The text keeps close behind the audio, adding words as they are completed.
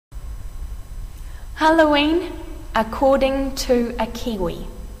Halloween according to a Kiwi,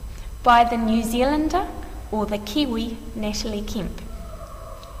 by the New Zealander or the Kiwi Natalia.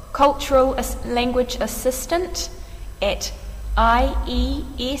 Cultural Language Assistant at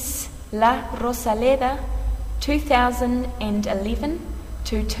IES La Rosaleda 2011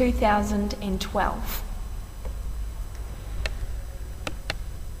 to 2012.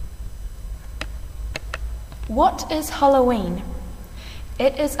 What is Halloween?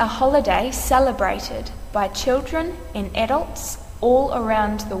 It is a holiday celebrated by children and adults all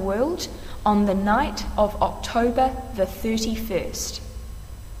around the world on the night of October the 31st.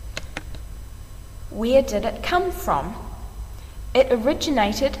 Where did it come from? It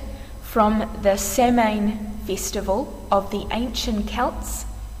originated from the Samhain festival of the ancient Celts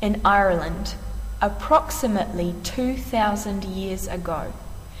in Ireland, approximately 2,000 years ago.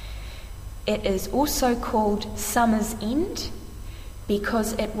 It is also called Summer's End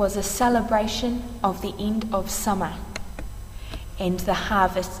because it was a celebration of the end of summer and the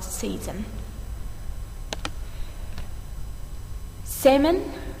harvest season.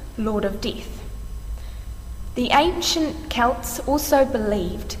 Samhain, Lord of Death. The ancient Celts also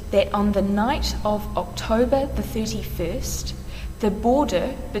believed that on the night of October the 31st, the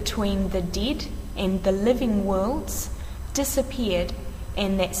border between the dead and the living worlds disappeared,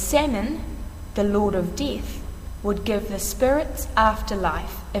 and that Samhain, the Lord of Death, would give the spirits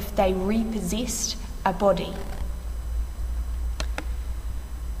afterlife if they repossessed a body.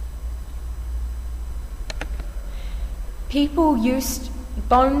 People used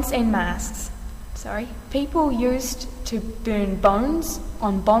to burn bones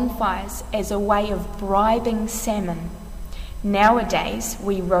on bonfires as a way of bribing salmon. Nowadays,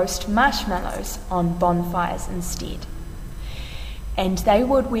 we roast marshmallows on bonfires instead. And they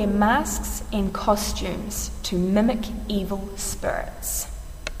would wear masks and costumes to mimic evil spirits.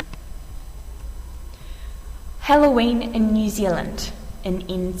 Halloween in New Zealand, in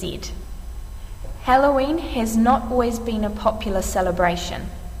NZ. Halloween has not always been a popular celebration.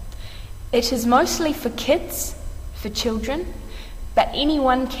 It is mostly for kids, for children, but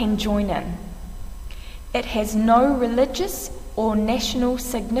anyone can join in. It has no religious or national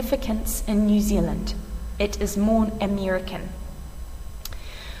significance in New Zealand. It is more American.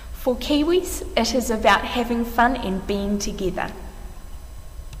 For Kiwis, it is about having fun and being together.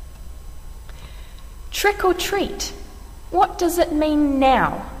 Trick or treat. What does it mean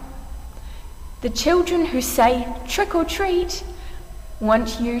now? The children who say trick or treat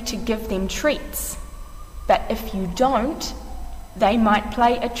want you to give them treats. But if you don't, they might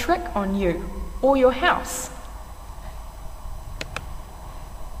play a trick on you or your house.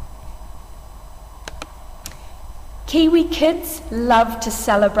 Kiwi kids love to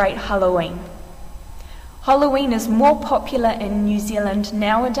celebrate Halloween. Halloween is more popular in New Zealand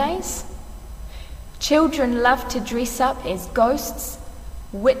nowadays. Children love to dress up as ghosts,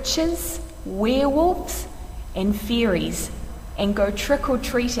 witches, werewolves, and fairies, and go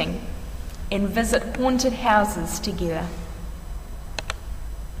trick-or-treating and visit haunted houses together.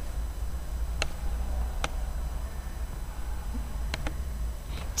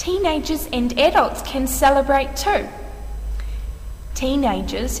 Teenagers and adults can celebrate too.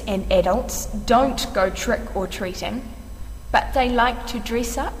 Teenagers and adults don't go trick-or-treating, but they like to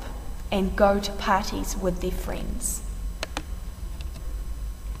dress up and go to parties with their friends.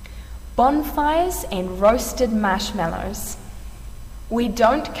 Bonfires and roasted marshmallows. We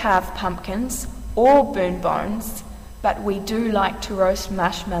don't carve pumpkins or burn bones, but we do like to roast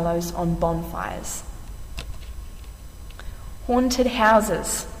marshmallows on bonfires. Haunted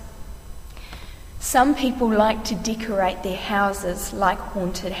houses. Some people like to decorate their houses like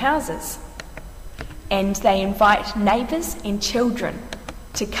haunted houses, and they invite neighbours and children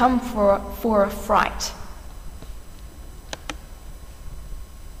to come for a fright.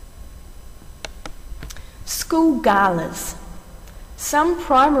 School galas. Some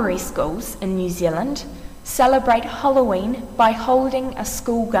primary schools in New Zealand celebrate Halloween by holding a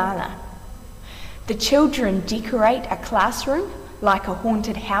school gala. The children decorate a classroom like a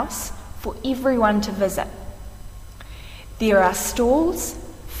haunted house for everyone to visit. There are stalls,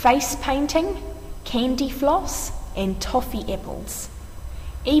 face painting, candy floss, and toffee apples.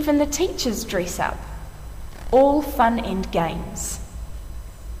 Even the teachers dress up. All fun and games.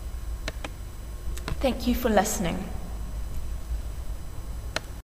 Thank you for listening.